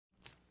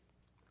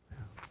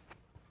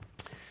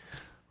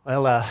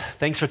Well,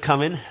 thanks for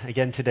coming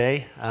again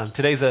today.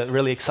 Today's a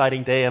really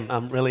exciting day.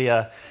 I'm really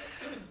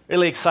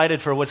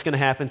excited for what's going to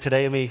happen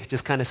today. Let me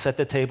just kind of set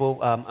the table.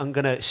 I'm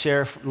going to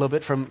share a little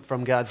bit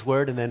from God's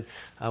Word, and then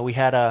we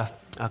had a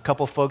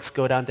couple folks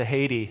go down to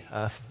Haiti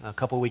a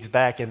couple weeks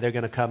back, and they're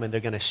going to come and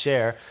they're going to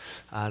share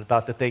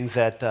about the things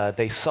that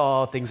they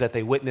saw, things that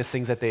they witnessed,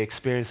 things that they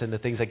experienced, and the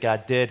things that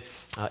God did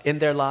in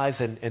their lives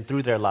and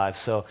through their lives.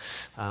 So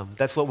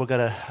that's what we're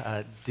going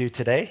to do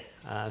today.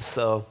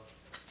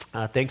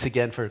 Thanks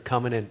again for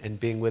coming and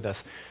being with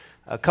us.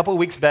 A couple of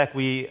weeks back,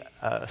 we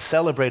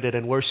celebrated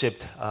and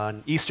worshiped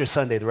on Easter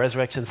Sunday, the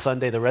Resurrection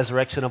Sunday, the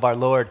resurrection of our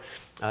Lord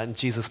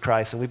Jesus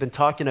Christ. And we've been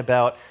talking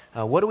about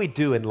what do we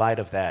do in light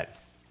of that.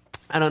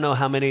 I don't know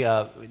how many,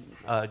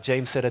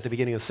 James said at the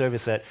beginning of the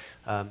service that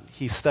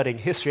he's studying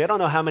history. I don't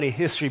know how many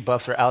history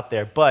buffs are out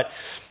there, but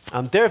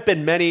there have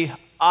been many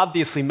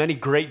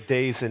great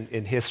days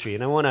in history.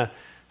 And I want to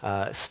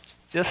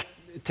just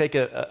take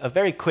a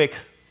very quick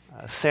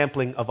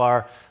sampling of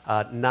our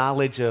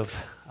knowledge of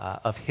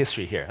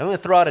history here. I'm going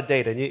to throw out a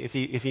date, and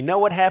if you know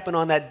what happened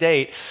on that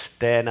date,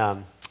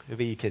 then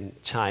maybe you can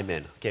chime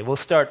in. Okay, we'll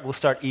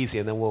start easy,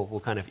 and then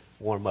we'll kind of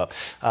warm up.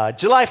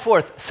 July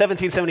 4th,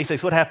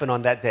 1776. What happened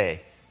on that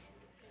day?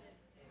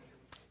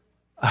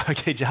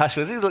 Okay,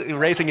 Joshua, he's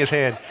raising his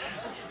hand.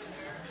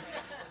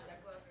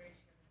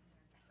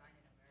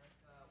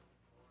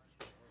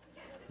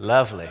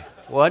 Lovely,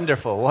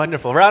 wonderful.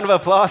 Round of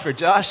applause for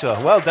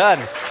Joshua. Well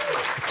done.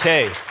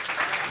 Okay.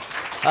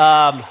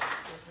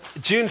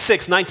 June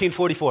 6,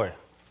 1944.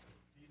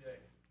 D-Day.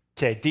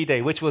 Okay,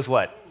 D-Day, which was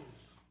what?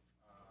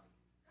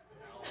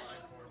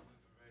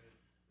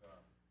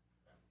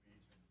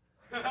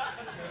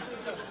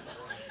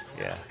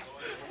 Yeah.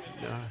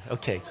 No,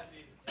 okay.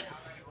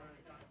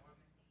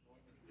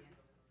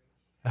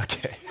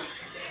 Okay.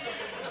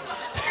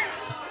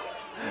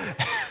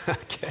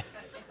 Okay.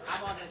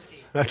 I'm on this team.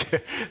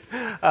 Okay.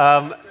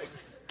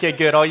 Okay,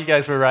 good. All you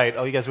guys were right.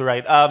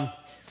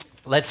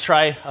 Let's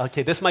try.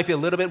 Okay, this might be a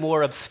little bit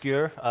more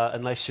obscure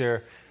unless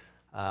you're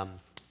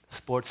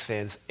sports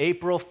fans.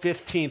 April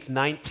 15th,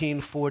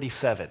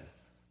 1947.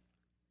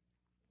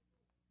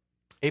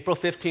 April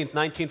 15th,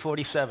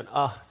 1947.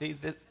 Oh,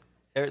 they're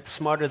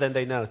smarter than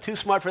they know. Too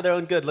smart for their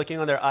own good, looking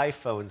on their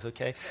iPhones,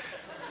 okay?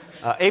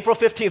 April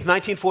 15th,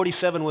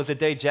 1947 was the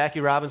day Jackie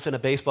Robinson, a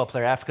baseball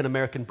player,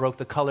 African-American, broke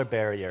the color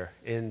barrier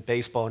in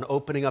baseball and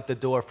opening up the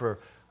door for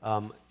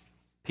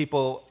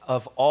people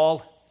of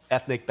all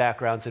ethnic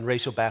backgrounds and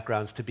racial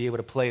backgrounds to be able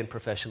to play in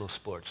professional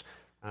sports.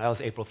 That was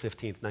April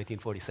 15th,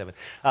 1947.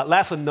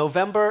 Last one,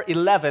 November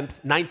 9th,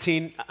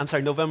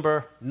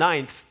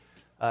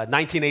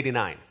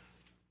 1989.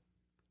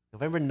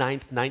 November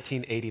 9th,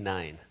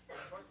 1989.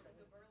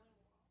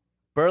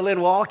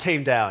 Berlin Wall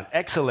came down.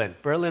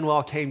 Excellent. Berlin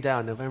Wall came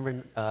down November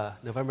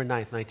 9th,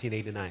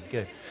 1989.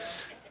 Good.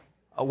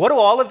 What do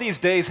all of these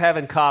days have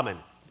in common?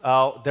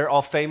 They're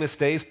all famous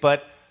days,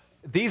 but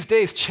these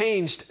days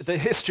changed the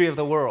history of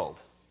the world.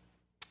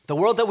 The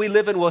world that we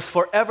live in was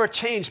forever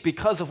changed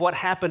because of what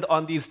happened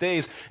on these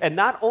days. And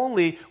not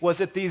only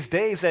was it these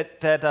days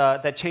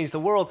that changed the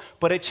world,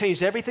 but it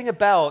changed everything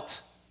about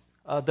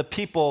the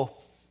people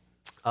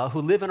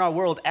who live in our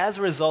world as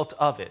a result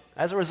of it,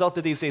 as a result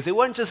of these days. It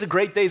wasn't just the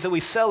great days that we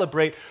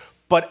celebrate,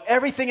 but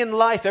everything in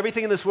life,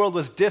 everything in this world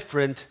was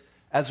different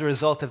as a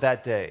result of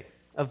that day,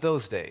 of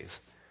those days.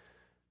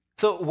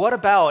 So what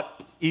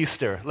about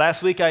Easter?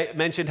 Last week I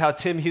mentioned how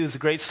Tim Hughes, a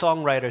great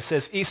songwriter,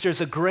 says Easter's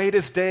the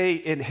greatest day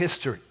in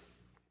history.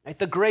 Right?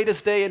 The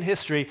greatest day in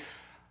history.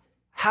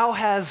 How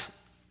has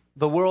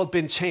the world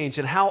been changed,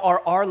 and how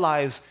are our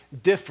lives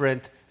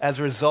different as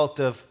a result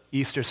of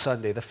Easter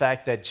Sunday? The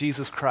fact that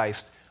Jesus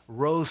Christ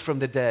rose from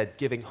the dead,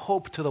 giving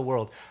hope to the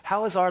world.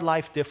 How is our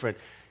life different?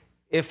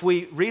 If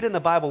we read in the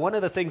Bible, one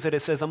of the things that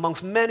it says,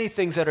 amongst many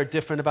things that are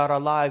different about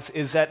our lives,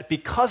 is that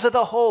because of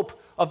the hope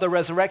of the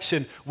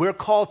resurrection, we're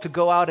called to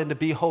go out and to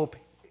be hope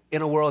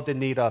in a world in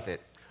need of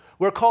it.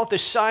 We're called to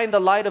shine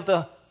the light of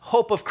the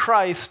hope of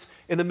Christ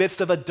in the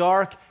midst of a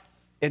dark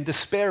and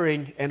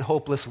despairing and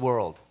hopeless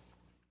world.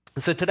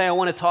 And so today I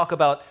want to talk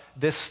about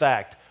this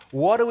fact.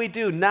 What do we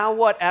do? Now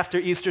what after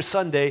Easter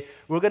Sunday?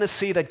 We're going to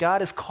see that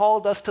God has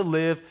called us to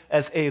live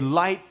as a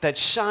light that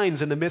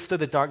shines in the midst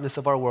of the darkness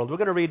of our world. We're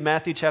going to read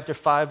Matthew chapter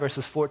 5,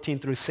 verses 14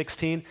 through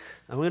 16.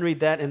 I'm going to read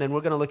that, and then we're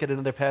going to look at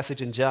another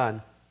passage in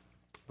John.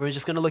 We're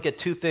just going to look at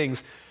two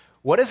things.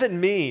 What does it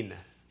mean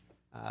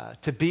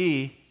to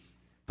be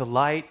the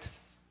light?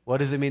 What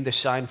does it mean to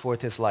shine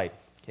forth his light?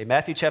 Okay,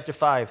 Matthew chapter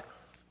 5,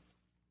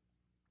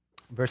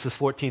 verses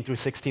 14 through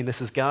 16.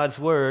 This is God's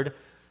word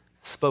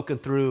spoken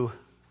through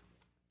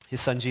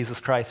his son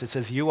Jesus Christ. It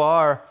says, "You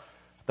are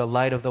the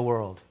light of the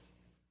world.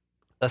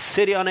 A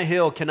city on a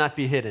hill cannot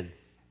be hidden.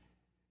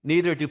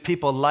 Neither do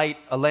people light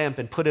a lamp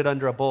and put it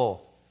under a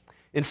bowl.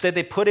 Instead,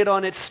 they put it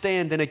on its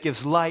stand, and it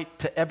gives light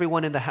to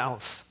everyone in the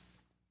house.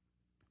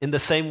 In the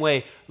same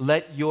way,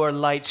 let your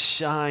light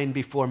shine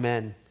before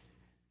men,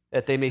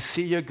 that they may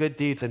see your good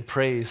deeds and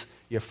praise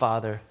your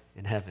Father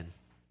in heaven."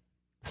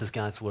 This is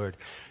God's word.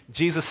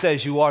 Jesus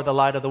says you are the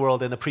light of the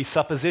world, and the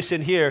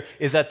presupposition here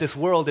is that this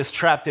world is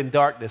trapped in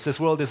darkness. This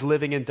world is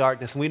living in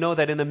darkness. And we know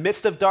that in the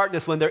midst of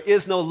darkness, when there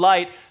is no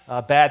light,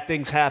 bad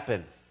things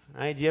happen.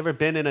 Right? You ever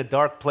been in a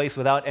dark place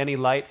without any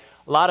light?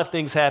 A lot of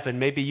things happen.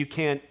 Maybe you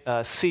can't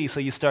see, so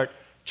you start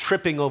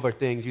tripping over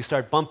things. You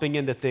start bumping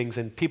into things,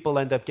 and people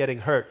end up getting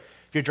hurt.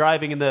 If you're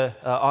driving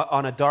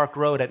on a dark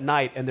road at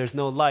night and there's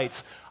no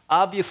lights,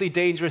 obviously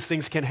dangerous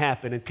things can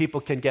happen, and people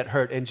can get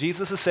hurt. And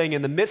Jesus is saying,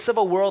 in the midst of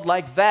a world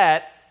like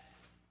that,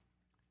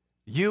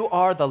 you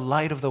are the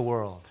light of the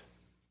world.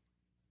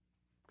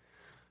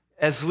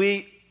 As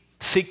we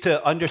seek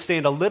to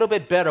understand a little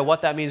bit better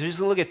what that means, we're just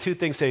going to look at two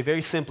things today,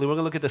 very simply. We're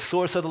going to look at the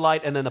source of the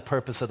light and then the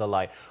purpose of the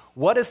light.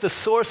 What is the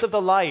source of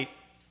the light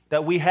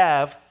that we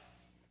have?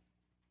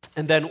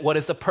 And then what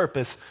is the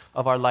purpose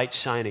of our light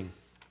shining?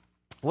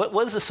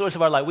 What is the source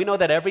of our light? We know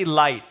that every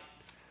light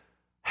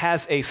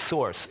has a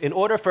source. In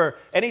order for,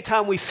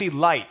 anytime we see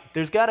light,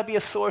 there's got to be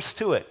a source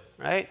to it,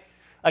 right?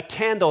 A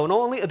candle,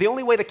 and the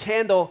only way the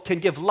candle can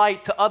give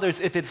light to others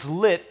if it's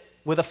lit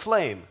with a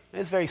flame.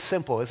 It's very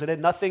simple, isn't it?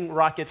 Nothing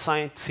rocket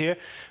science here.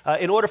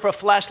 In order for a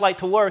flashlight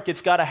to work,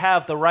 it's got to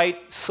have the right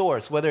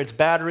source, whether it's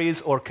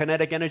batteries or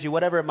kinetic energy,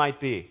 whatever it might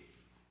be.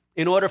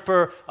 In order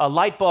for a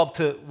light bulb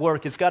to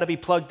work, it's got to be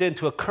plugged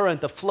into a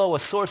current, a flow, a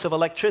source of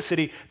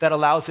electricity that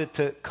allows it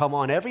to come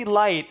on. Every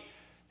light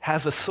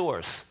has a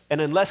source.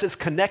 And unless it's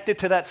connected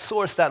to that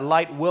source, that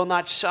light will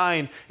not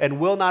shine and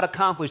will not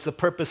accomplish the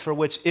purpose for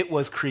which it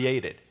was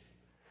created.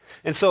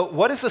 And so,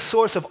 what is the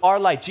source of our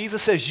light?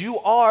 Jesus says, you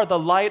are the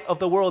light of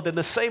the world. In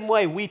the same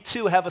way, we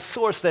too have a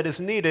source that is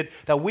needed,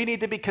 that we need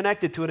to be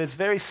connected to. And it's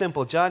very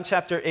simple. John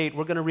chapter 8,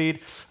 we're going to read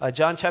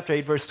John chapter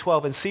 8, verse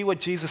 12, and see what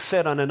Jesus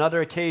said on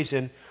another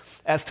occasion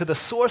as to the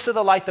source of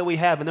the light that we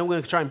have. And then we're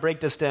going to try and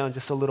break this down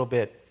just a little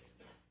bit.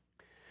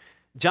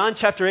 John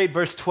chapter 8,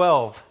 verse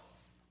 12.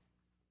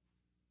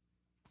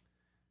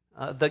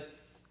 The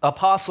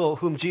apostle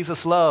whom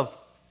Jesus loved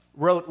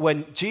wrote,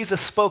 when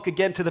Jesus spoke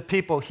again to the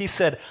people, he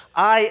said,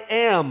 I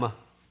am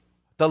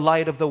the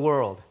light of the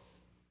world.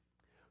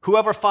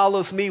 Whoever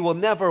follows me will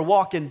never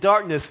walk in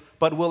darkness,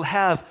 but will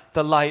have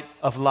the light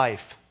of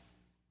life.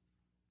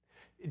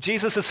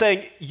 Jesus is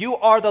saying, you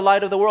are the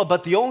light of the world,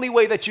 but the only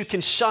way that you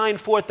can shine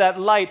forth that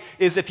light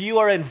is if you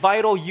are in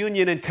vital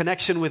union and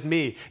connection with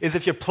me, is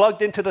if you're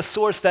plugged into the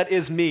source that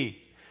is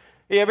me.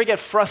 You ever get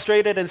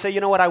frustrated and say,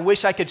 you know what, I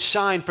wish I could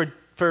shine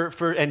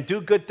and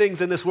do good things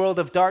in this world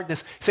of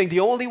darkness, saying the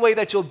only way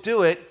that you'll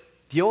do it,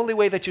 the only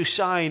way that you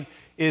shine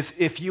is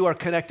if you are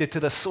connected to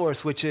the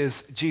source, which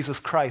is Jesus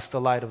Christ, the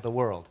light of the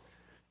world.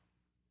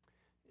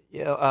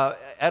 You know,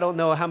 I don't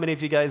know how many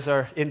of you guys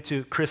are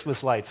into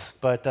Christmas lights,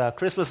 but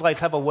Christmas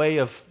lights have a way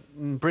of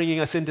bringing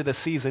us into the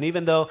season.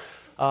 Even though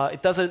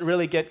it doesn't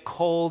really get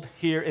cold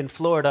here in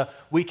Florida,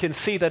 we can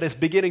see that it's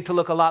beginning to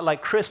look a lot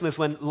like Christmas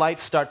when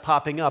lights start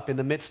popping up in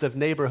the midst of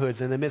neighborhoods,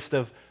 in the midst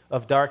of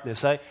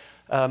darkness. I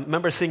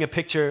remember seeing a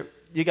picture,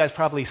 you guys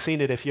probably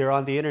seen it if you're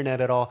on the internet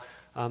at all,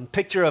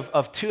 picture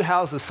of two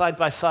houses side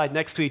by side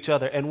next to each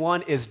other, and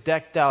one is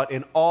decked out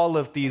in all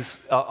of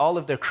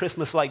their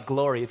Christmas light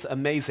glory. It's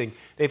amazing.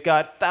 They've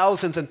got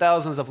thousands and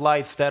thousands of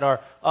lights that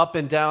are up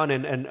and down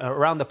and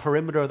around the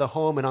perimeter of the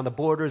home and on the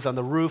borders, on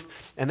the roof,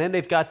 and then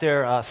they've got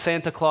their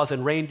Santa Claus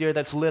and reindeer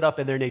that's lit up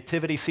in their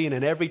nativity scene,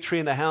 and every tree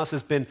in the house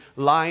has been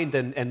lined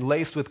and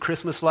laced with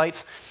Christmas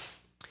lights.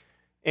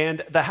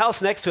 And the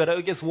house next to it, I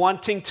guess,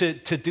 wanting to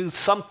do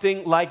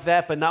something like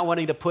that, but not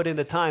wanting to put in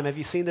the time. Have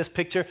you seen this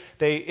picture?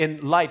 They,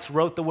 in lights,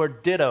 wrote the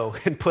word ditto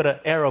and put an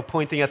arrow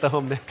pointing at the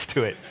home next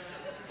to it.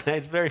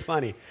 It's very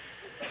funny.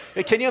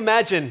 Can you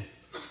imagine?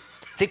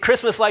 See,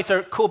 Christmas lights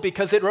are cool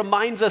because it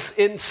reminds us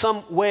in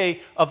some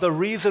way of the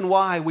reason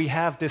why we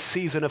have this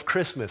season of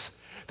Christmas.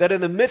 That in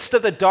the midst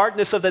of the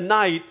darkness of the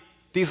night,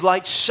 these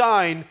lights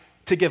shine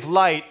to give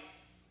light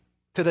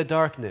to the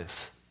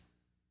darkness.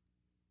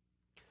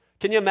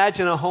 Can you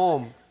imagine a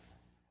home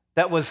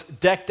that was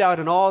decked out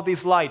in all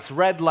these lights,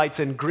 red lights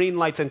and green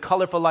lights and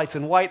colorful lights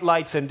and white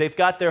lights, and they've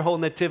got their whole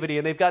nativity,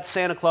 and they've got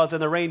Santa Claus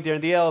and the reindeer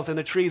and the elves and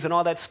the trees and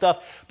all that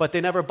stuff, but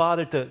they never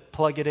bothered to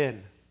plug it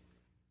in,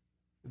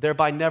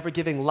 thereby never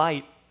giving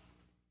light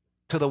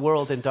to the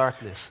world in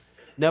darkness,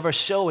 never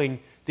showing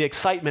the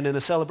excitement and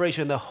the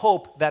celebration and the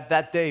hope that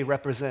that day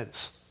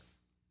represents.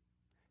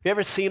 Have you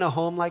ever seen a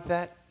home like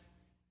that?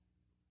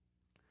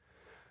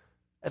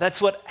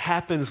 That's what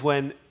happens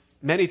when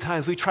many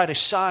times we try to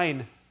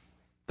shine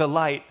the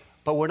light,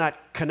 but we're not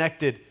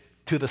connected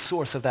to the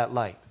source of that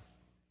light.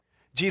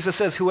 Jesus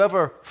says,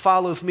 whoever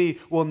follows me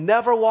will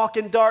never walk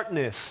in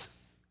darkness,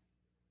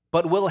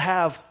 but will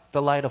have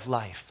the light of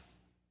life.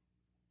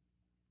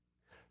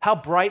 How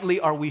brightly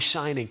are we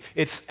shining?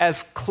 It's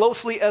as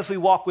closely as we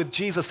walk with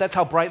Jesus, that's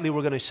how brightly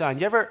we're going to shine.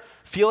 You ever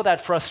feel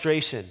that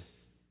frustration?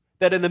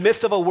 That in the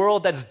midst of a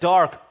world that's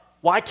dark,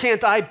 why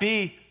can't I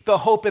be the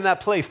hope in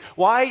that place?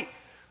 Why?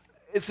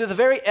 It's the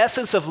very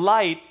essence of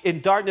light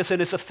in darkness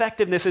and its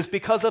effectiveness is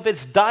because of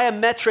its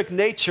diametric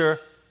nature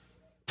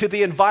to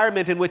the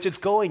environment in which it's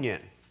going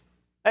in.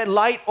 And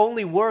light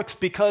only works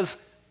because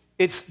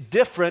it's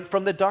different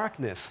from the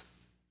darkness.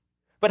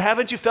 But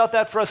haven't you felt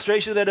that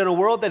frustration that in a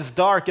world that's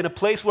dark, in a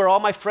place where all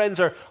my friends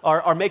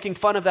are making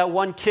fun of that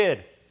one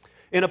kid,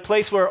 in a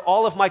place where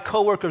all of my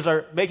coworkers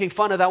are making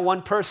fun of that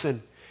one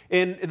person,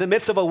 in the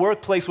midst of a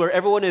workplace where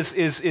everyone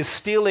is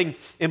stealing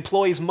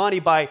employees' money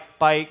by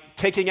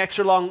taking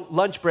extra long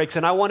lunch breaks,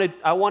 and I want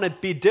to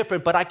be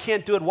different, but I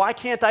can't do it. Why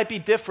can't I be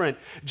different?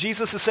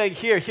 Jesus is saying,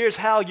 here's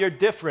how you're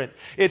different.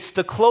 It's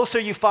the closer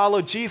you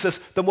follow Jesus,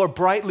 the more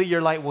brightly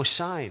your light will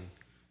shine.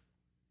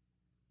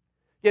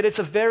 Yet it's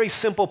a very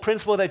simple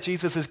principle that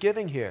Jesus is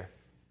giving here.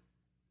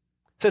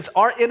 Since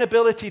our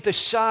inability to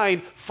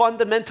shine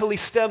fundamentally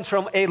stems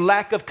from a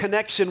lack of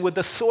connection with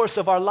the source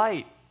of our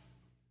light.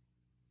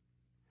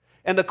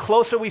 And the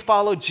closer we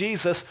follow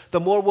Jesus, the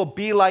more we'll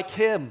be like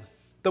him,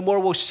 the more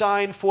we'll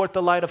shine forth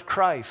the light of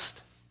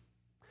Christ.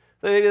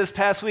 Maybe this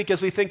past week,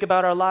 as we think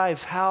about our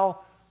lives, how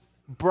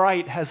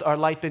bright has our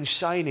light been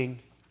shining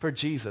for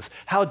Jesus?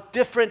 How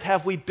different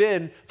have we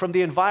been from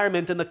the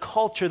environment and the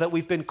culture that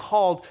we've been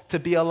called to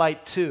be a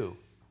light to?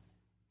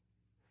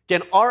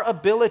 Again, our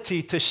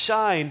ability to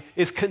shine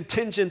is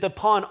contingent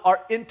upon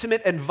our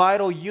intimate and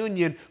vital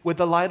union with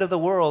the light of the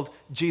world,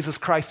 Jesus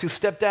Christ, who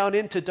stepped down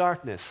into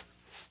darkness.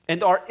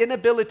 And our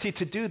inability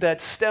to do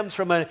that stems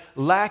from a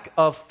lack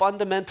of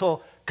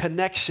fundamental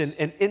connection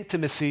and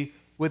intimacy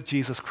with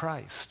Jesus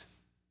Christ.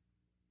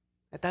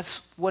 And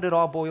that's what it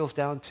all boils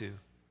down to.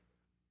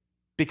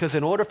 Because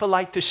in order for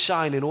light to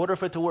shine, in order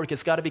for it to work,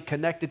 it's got to be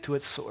connected to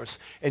its source.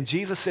 And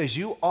Jesus says,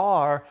 you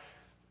are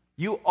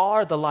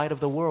the light of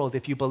the world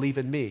if you believe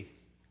in me.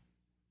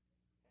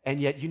 And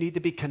yet you need to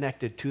be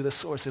connected to the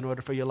source in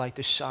order for your light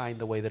to shine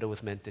the way that it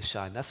was meant to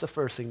shine. That's the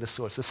first thing, the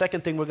source. The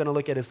second thing we're going to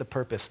look at is the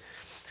purpose.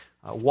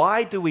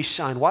 Why do we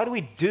shine? Why do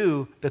we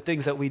do the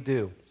things that we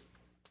do?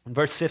 In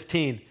verse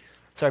 16,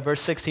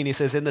 he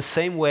says, in the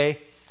same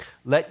way,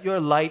 let your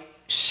light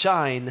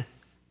shine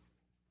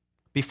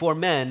before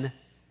men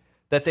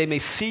that they may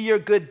see your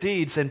good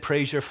deeds and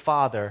praise your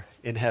Father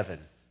in heaven.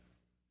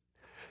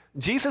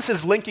 Jesus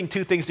is linking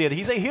two things together.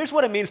 He's saying, here's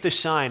what it means to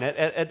shine.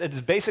 At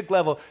its basic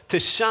level, to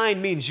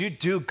shine means you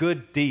do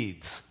good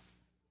deeds.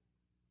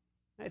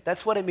 Right?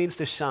 That's what it means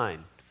to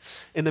shine.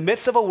 In the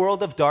midst of a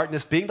world of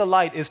darkness, being the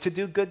light is to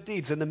do good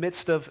deeds in the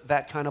midst of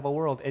that kind of a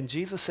world. And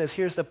Jesus says,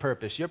 here's the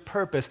purpose. Your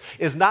purpose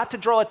is not to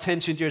draw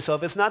attention to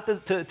yourself. It's not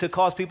to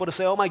cause people to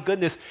say, oh my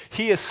goodness,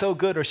 he is so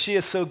good or she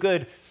is so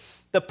good.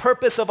 The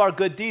purpose of our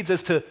good deeds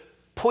is to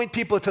point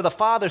people to the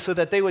Father so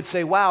that they would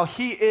say, wow,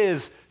 he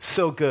is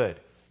so good.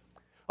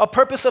 A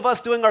purpose of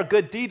us doing our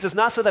good deeds is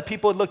not so that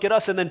people would look at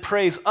us and then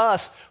praise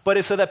us, but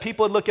it's so that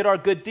people would look at our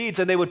good deeds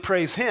and they would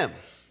praise him.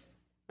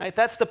 Right?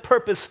 That's the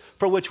purpose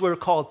for which we're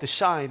called to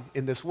shine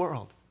in this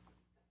world.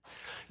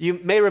 You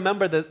may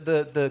remember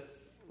the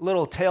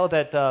little tale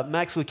that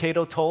Max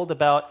Lucado told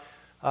about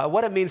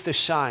what it means to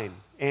shine.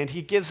 And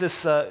he gives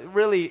this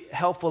really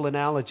helpful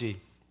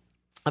analogy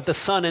of the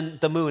sun and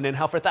the moon, and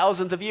how for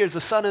thousands of years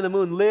the sun and the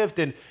moon lived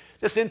in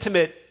this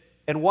intimate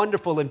and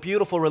wonderful and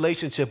beautiful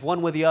relationship,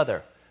 one with the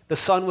other. The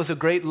sun was a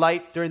great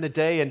light during the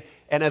day,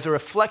 and as a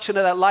reflection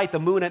of that light, the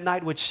moon at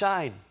night would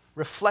shine,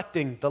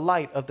 reflecting the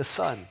light of the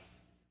sun.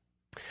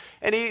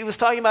 And he was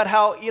talking about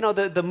how,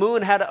 the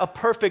moon had a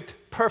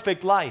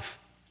perfect life.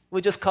 It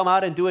would just come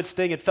out and do its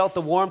thing. It felt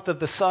the warmth of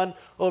the sun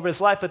over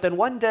his life. But then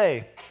one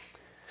day,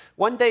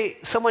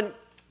 someone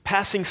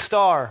passing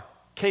star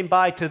came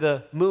by to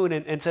the moon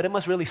and said, it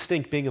must really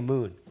stink being a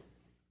moon.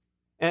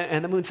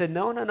 And the moon said,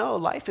 no,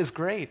 life is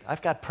great.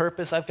 I've got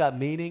purpose, I've got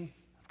meaning,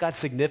 I've got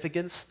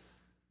significance.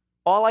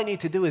 All I need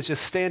to do is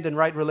just stand in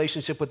right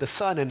relationship with the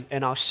sun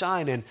and I'll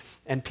shine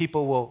and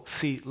people will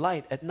see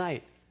light at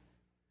night.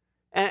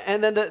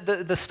 And then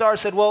the star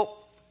said,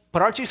 well,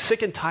 but aren't you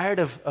sick and tired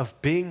of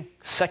being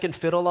second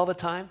fiddle all the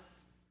time?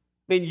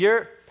 I mean,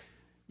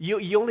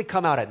 you only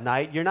come out at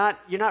night. You're not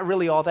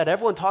really all that.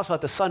 Everyone talks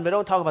about the sun, but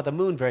don't talk about the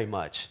moon very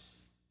much.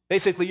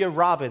 Basically, you're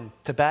Robin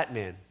to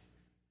Batman.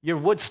 You're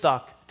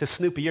Woodstock to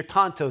Snoopy. You're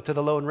Tonto to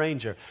the Lone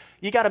Ranger.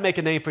 You got to make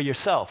a name for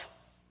yourself.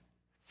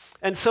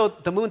 And so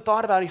the moon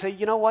thought about it. He said,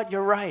 you know what?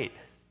 You're right.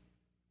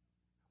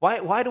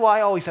 Why do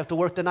I always have to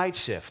work the night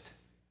shift?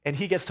 And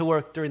he gets to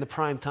work during the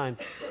prime time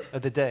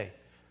of the day.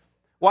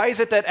 Why is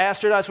it that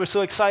astronauts were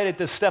so excited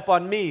to step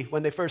on me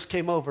when they first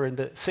came over in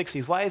the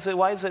 60s?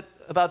 Why is it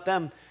about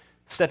them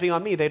stepping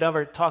on me? They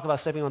never talk about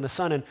stepping on the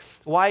sun. And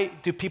why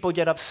do people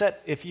get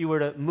upset if you were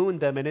to moon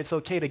them and it's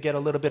okay to get a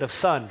little bit of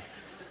sun?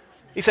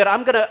 He said,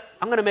 I'm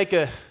gonna make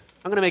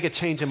a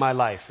change in my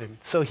life. And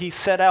so he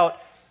set out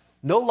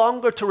no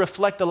longer to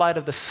reflect the light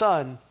of the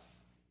sun,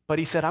 but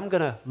he said, I'm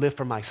gonna live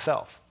for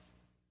myself.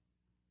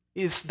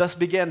 Thus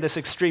began this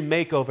extreme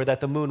makeover that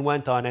the moon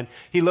went on, and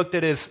he looked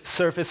at his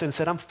surface and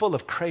said, I'm full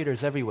of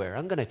craters everywhere.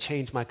 I'm going to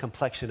change my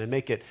complexion and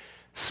make it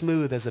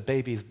smooth as a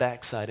baby's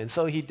backside. And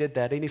so he did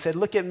that, and he said,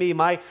 look at me,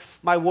 my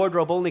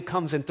wardrobe only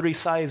comes in 3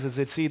 sizes.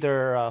 It's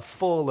either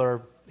full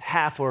or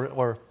half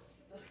or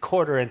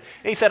quarter. And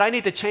he said, I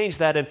need to change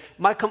that, and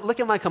look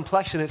at my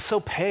complexion. It's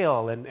so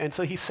pale. And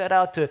so he set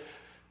out to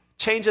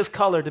change his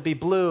color to be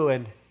blue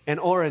and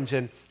orange,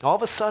 and all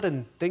of a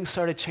sudden, things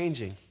started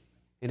changing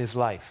in his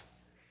life.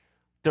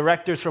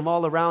 Directors from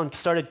all around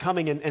started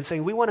coming and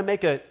saying, we want to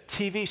make a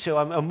TV show,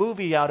 a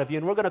movie out of you,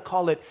 and we're going to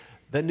call it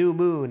The New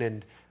Moon,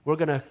 and we're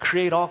going to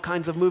create all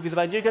kinds of movies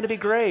about you. You're going to be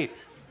great.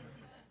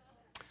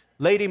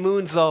 Lady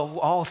Moons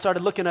all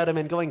started looking at him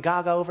and going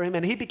gaga over him,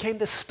 and he became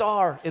the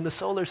star in the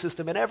solar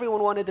system, and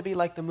everyone wanted to be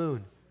like the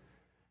moon.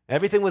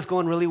 Everything was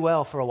going really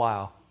well for a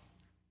while.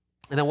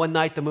 And then one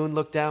night, the moon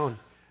looked down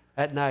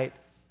at night,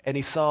 and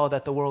he saw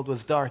that the world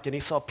was dark, and he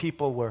saw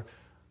people were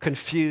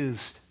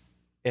confused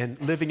and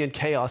living in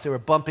chaos. They were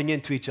bumping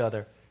into each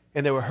other,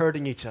 and they were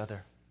hurting each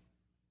other.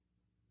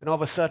 And all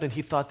of a sudden,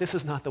 he thought, this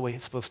is not the way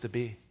it's supposed to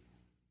be.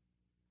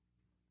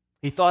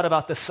 He thought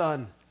about the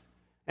sun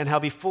and how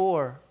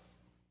before,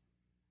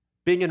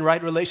 being in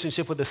right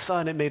relationship with the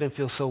sun, it made him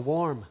feel so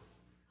warm.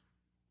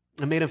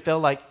 It made him feel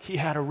like he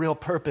had a real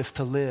purpose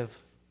to live,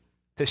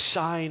 to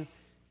shine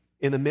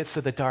in the midst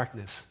of the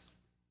darkness.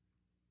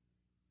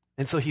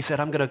 And so he said,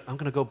 I'm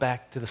gonna go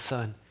back to the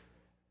sun.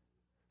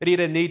 But he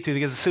didn't need to,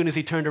 because as soon as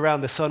he turned around,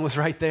 the sun was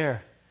right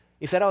there.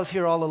 He said, I was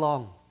here all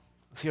along.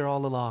 I was here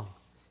all along.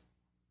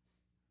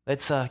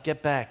 Let's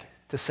get back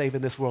to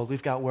saving this world.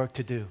 We've got work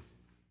to do.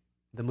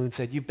 The moon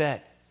said, you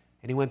bet.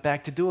 And he went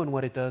back to doing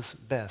what it does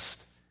best.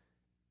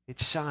 It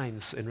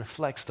shines and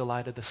reflects the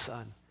light of the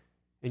sun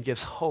and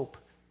gives hope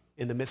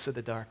in the midst of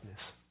the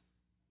darkness.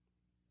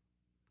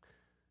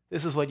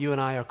 This is what you and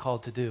I are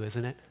called to do,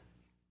 isn't it?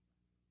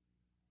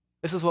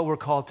 This is what we're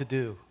called to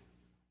do.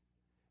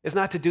 It's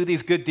not to do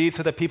these good deeds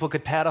so that people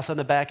could pat us on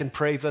the back and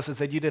praise us and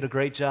say, you did a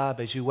great job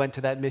as you went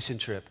to that mission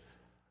trip.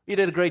 You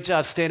did a great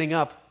job standing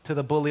up to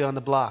the bully on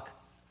the block.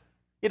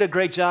 You did a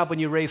great job when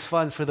you raised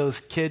funds for those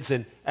kids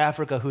in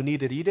Africa who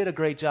needed it. You did a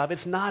great job.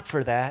 It's not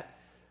for that.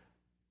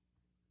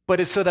 But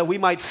it's so that we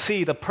might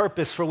see the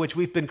purpose for which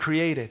we've been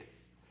created,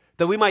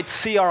 that we might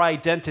see our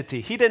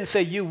identity. He didn't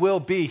say you will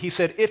be. He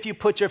said, if you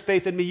put your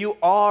faith in me, you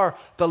are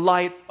the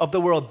light of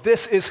the world.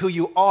 This is who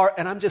you are.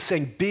 And I'm just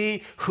saying,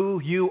 be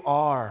who you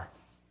are.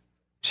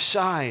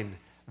 Shine.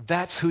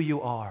 That's who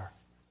you are.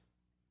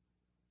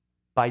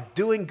 By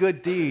doing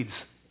good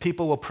deeds,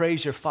 people will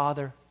praise your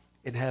Father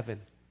in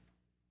heaven.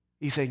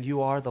 He's saying,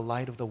 you are the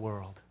light of the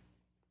world.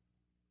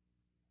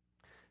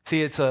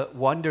 See, it's a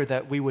wonder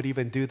that we would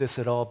even do this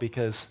at all,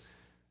 because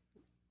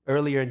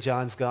earlier in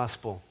John's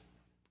gospel,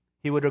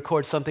 he would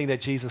record something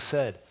that Jesus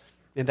said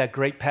in that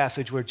great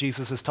passage where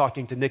Jesus is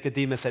talking to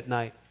Nicodemus at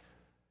night.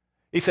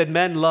 He said,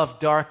 men love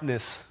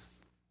darkness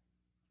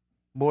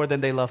more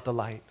than they love the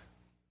light.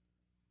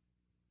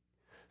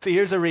 See,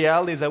 here's the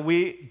reality, is that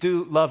we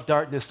do love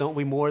darkness, don't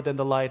we, more than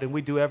the light, and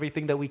we do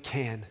everything that we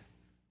can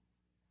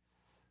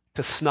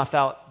to snuff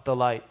out the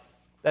light.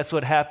 That's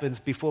what happens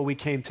before we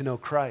came to know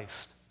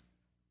Christ.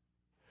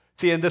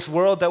 See, in this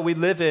world that we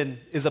live in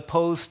is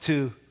opposed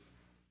to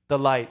the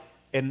light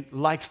and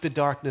likes the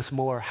darkness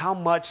more. How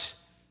much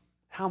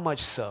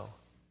so?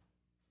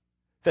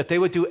 That they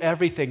would do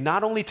everything,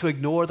 not only to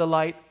ignore the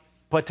light,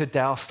 but to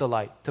douse the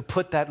light, to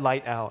put that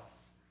light out.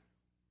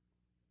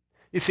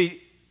 You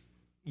see,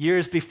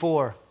 years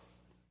before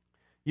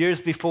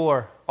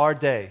our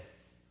day,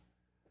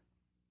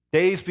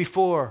 days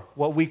before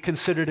what we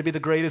consider to be the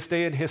greatest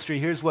day in history,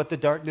 here's what the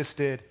darkness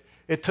did.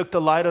 It took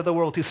the light of the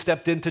world who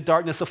stepped into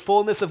darkness, the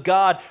fullness of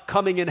God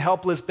coming in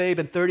helpless babe,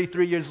 and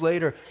 33 years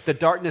later, the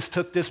darkness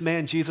took this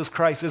man, Jesus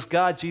Christ, this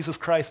God, Jesus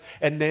Christ,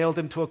 and nailed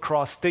him to a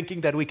cross,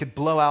 thinking that we could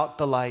blow out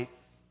the light.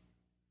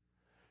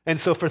 And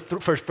so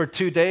for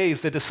 2 days,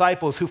 the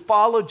disciples who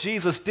followed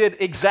Jesus did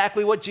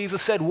exactly what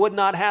Jesus said would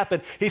not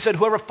happen. He said,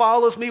 whoever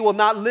follows me will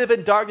not live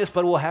in darkness,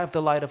 but will have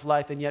the light of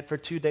life. And yet for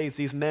 2 days,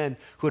 these men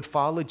who had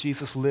followed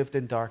Jesus lived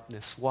in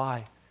darkness.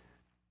 Why?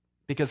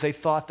 Because they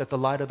thought that the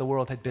light of the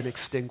world had been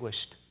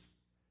extinguished.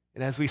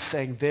 And as we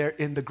sang, there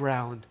in the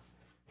ground,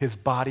 his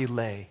body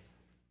lay.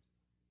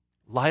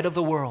 Light of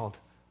the world,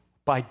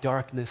 by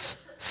darkness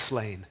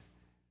slain.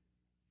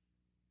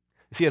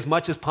 See, as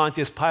much as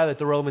Pontius Pilate,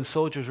 the Roman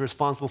soldiers, were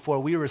responsible for,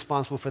 we were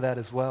responsible for that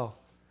as well.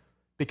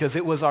 Because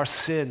it was our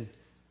sin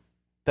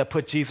that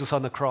put Jesus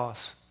on the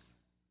cross.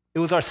 It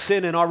was our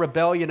sin and our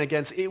rebellion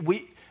against it.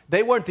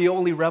 They weren't the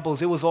only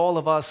rebels. It was all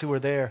of us who were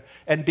there.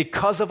 And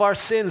because of our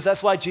sins,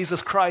 that's why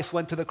Jesus Christ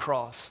went to the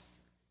cross.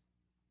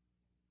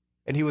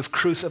 And he was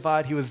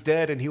crucified, he was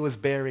dead, and he was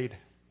buried.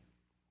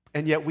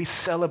 And yet we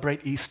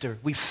celebrate Easter.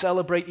 We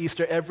celebrate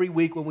Easter every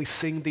week when we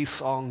sing these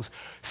songs.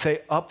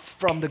 Say, up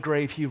from the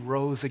grave he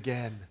rose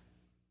again.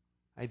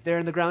 Right there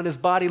in the ground his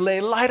body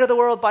lay, light of the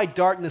world, by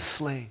darkness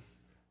slain.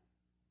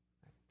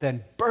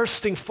 Then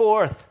bursting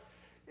forth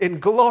in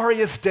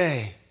glorious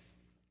day,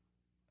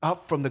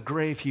 up from the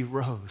grave he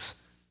rose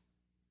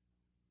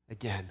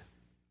again.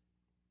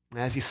 And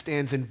as he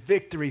stands in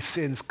victory,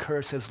 sin's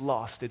curse has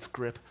lost its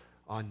grip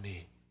on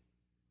me.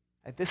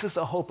 And this is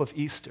the hope of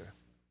Easter.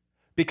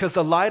 Because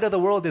the light of the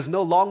world is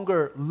no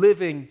longer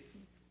living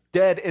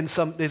dead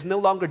is no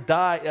longer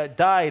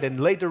died and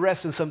laid to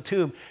rest in some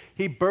tomb.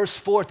 He bursts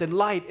forth in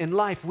light, in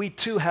life. We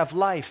too have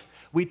life.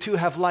 We too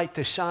have light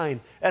to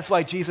shine. That's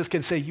why Jesus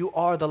can say, you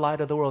are the light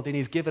of the world. And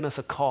he's given us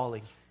a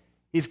calling.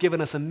 He's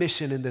given us a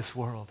mission in this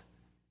world.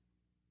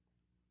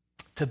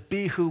 To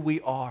be who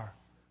we are.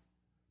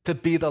 to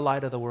be the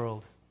light of the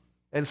world.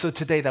 And so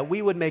today, that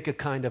we would make a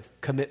kind of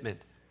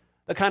commitment,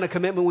 the kind of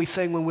commitment we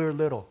sang when we were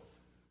little,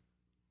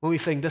 when we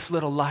sang, this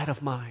little light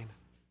of mine,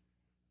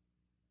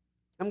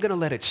 I'm going to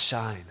let it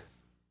shine.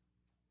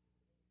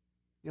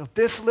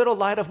 This little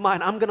light of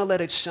mine, I'm going to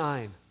let it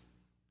shine.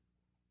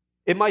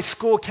 In my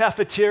school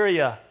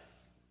cafeteria,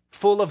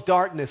 full of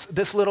darkness,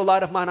 this little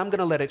light of mine, I'm going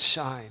to let it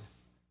shine.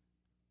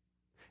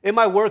 In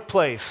my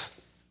workplace,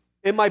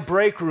 in my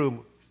break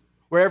room,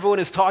 where everyone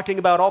is talking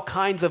about all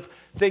kinds of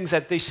things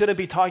that they shouldn't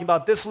be talking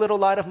about, this little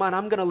light of mine,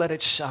 I'm going to let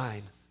it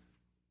shine.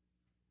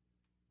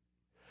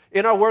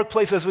 In our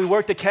workplace, as we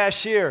work the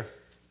cash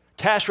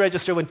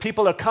register, when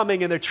people are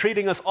coming and they're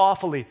treating us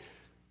awfully,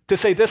 to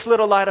say, this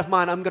little light of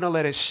mine, I'm going to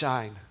let it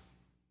shine.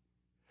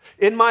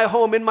 In my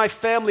home, in my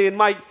family, in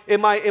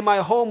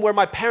my home where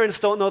my parents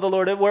don't know the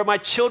Lord, where my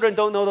children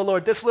don't know the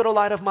Lord, this little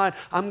light of mine,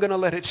 I'm going to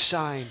let it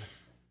shine.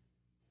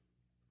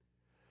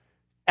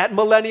 At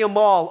Millennium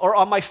Mall or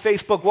on my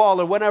Facebook wall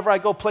or whenever I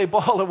go play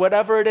ball or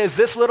whatever it is,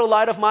 this little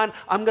light of mine,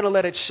 I'm going to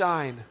let it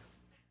shine.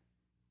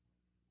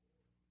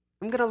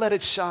 I'm going to let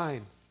it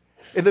shine.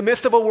 In the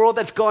midst of a world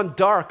that's gone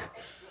dark,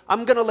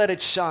 I'm going to let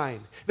it shine.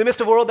 In the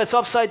midst of a world that's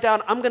upside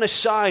down, I'm going to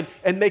shine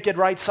and make it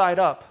right side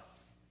up.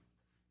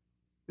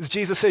 As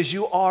Jesus says,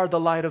 you are the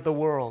light of the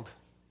world.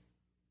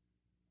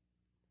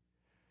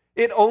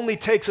 It only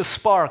takes a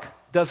spark,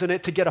 doesn't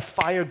it, to get a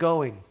fire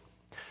going.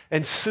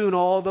 And soon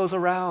all those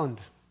around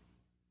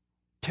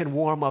can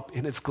warm up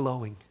in its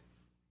glowing.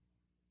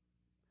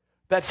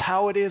 That's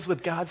how it is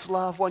with God's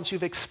love once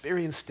you've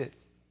experienced it.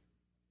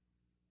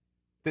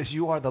 Because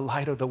you are the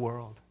light of the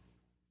world.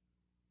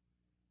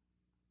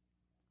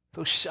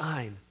 So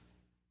shine.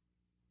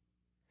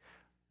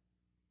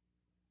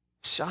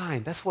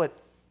 Shine. That's what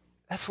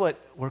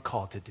we're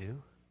called to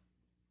do.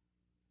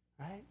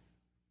 Right?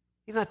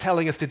 He's not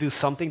telling us to do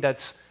something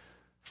that's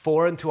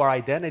foreign to our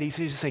identities.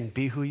 He's just saying,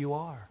 be who you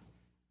are.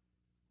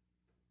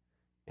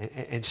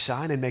 And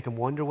shine and make them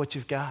wonder what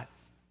you've got.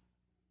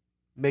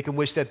 Make them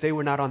wish that they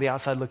were not on the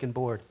outside looking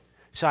bored.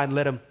 Shine,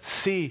 let them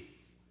see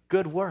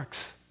good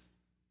works.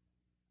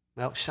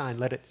 Well, shine,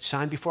 let it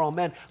shine before all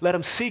men. Let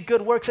them see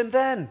good works and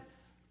then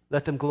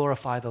let them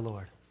glorify the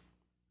Lord.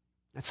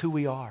 That's who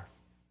we are.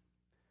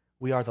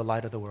 We are the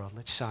light of the world.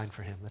 Let's shine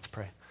for him. Let's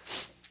pray.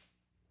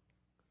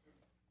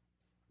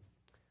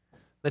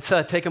 Let's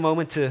take a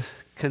moment to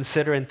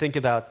consider and think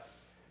about,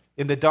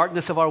 in the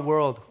darkness of our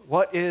world,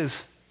 what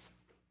is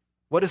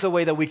a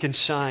way that we can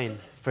shine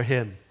for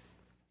him?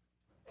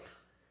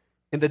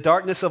 In the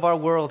darkness of our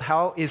world,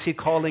 how is he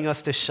calling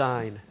us to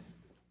shine?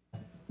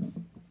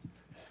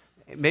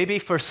 Maybe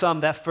for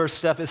some, that first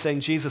step is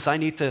saying, Jesus, I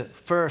need to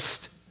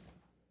first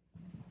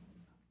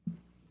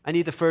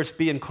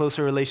be in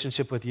closer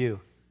relationship with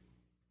you.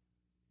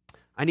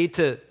 I need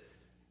to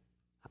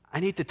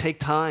take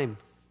time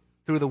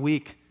through the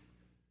week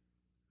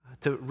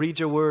to read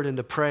your word and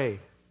to pray.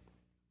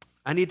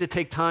 I need to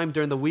take time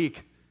during the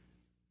week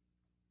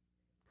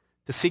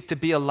to seek to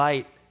be a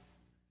light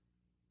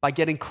by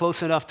getting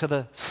close enough to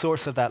the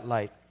source of that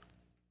light.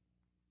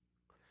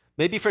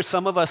 Maybe for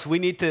some of us, we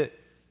need to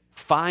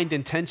find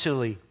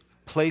intentionally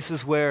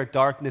places where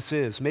darkness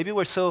is. Maybe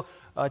we're so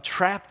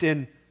trapped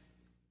in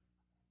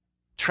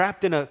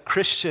a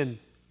Christian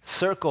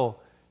circle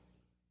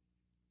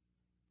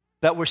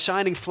that we're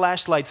shining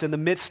flashlights in the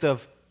midst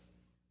of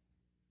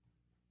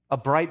a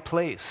bright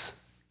place.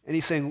 And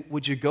he's saying,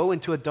 would you go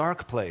into a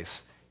dark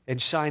place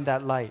and shine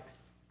that light?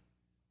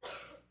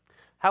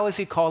 How is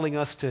he calling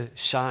us to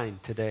shine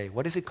today?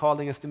 What is he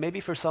calling us to? Maybe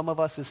for some of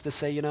us is to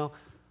say,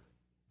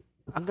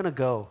 I'm going to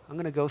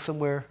go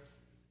somewhere,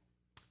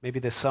 maybe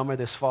this summer,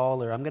 this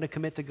fall, or I'm going to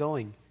commit to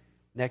going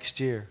next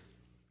year.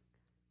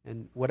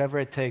 And whatever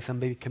it takes, I'm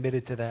maybe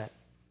committed to that,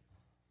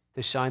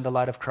 to shine the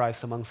light of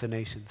Christ amongst the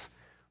nations.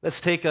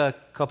 Let's take a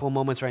couple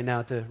moments right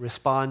now to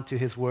respond to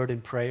his word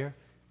in prayer,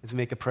 as we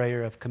make a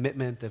prayer of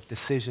commitment, of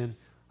decision,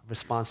 of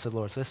response to the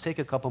Lord. So let's take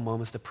a couple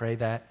moments to pray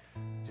that.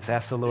 Just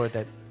ask the Lord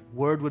that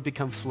word would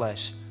become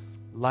flesh,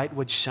 light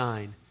would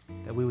shine,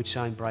 that we would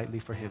shine brightly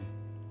for him.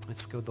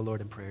 Let's go to the Lord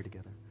in prayer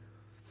together.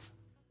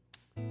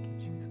 Thank you,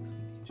 Jesus.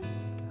 We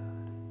need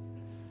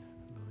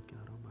you, Lord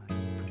God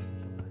Almighty. Pray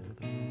that the light of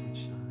the world would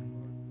shine.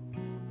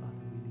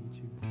 Father, we need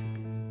you to be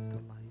the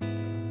light to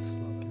us,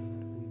 Lord God.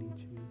 We need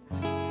you to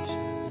shine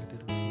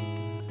within us, Lord God. We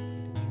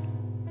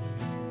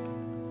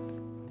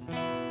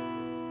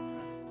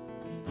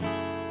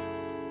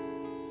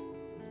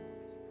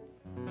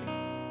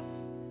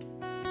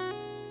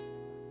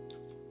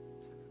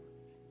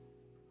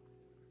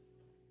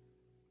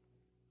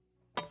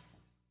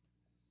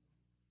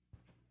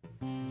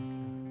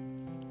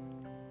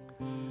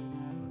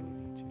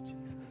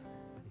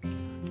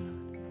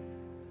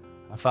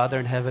Our Father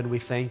in heaven, we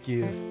thank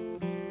you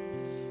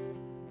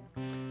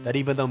that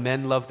even though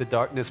men love the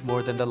darkness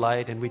more than the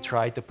light and we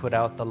tried to put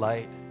out the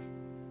light,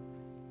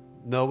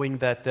 knowing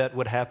that that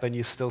would happen,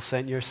 you still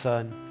sent your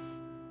Son,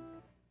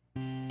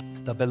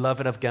 the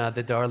beloved of God,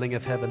 the darling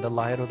of heaven, the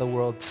light of the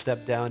world,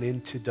 stepped down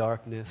into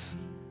darkness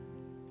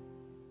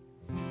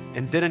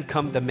and didn't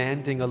come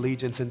demanding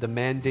allegiance and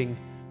demanding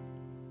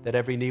that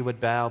every knee would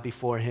bow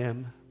before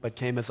him, but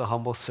came as a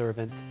humble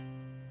servant.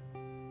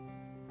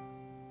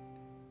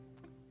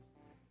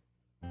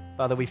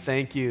 Father, we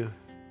thank you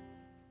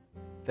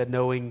that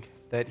knowing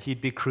that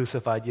he'd be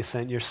crucified, you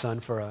sent your son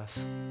for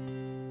us.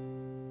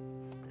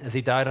 As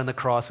he died on the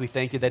cross, we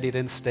thank you that he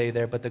didn't stay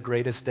there, but the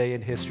greatest day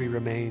in history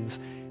remains.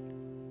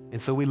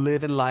 And so we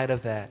live in light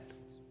of that.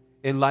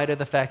 In light of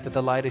the fact that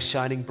the light is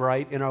shining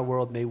bright in our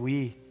world, may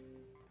we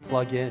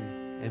plug in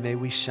and may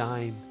we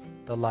shine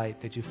the light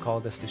that you've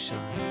called us to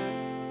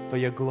shine for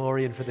your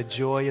glory and for the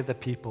joy of the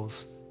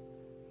peoples.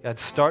 God,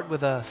 start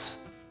with us,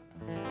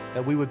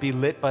 that we would be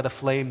lit by the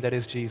flame that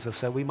is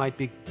Jesus, that we might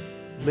be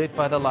lit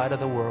by the light of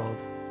the world.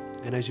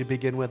 And as you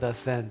begin with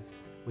us then,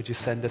 would you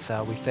send us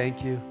out? We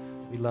thank you,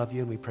 we love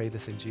you, and we pray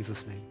this in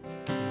Jesus' name.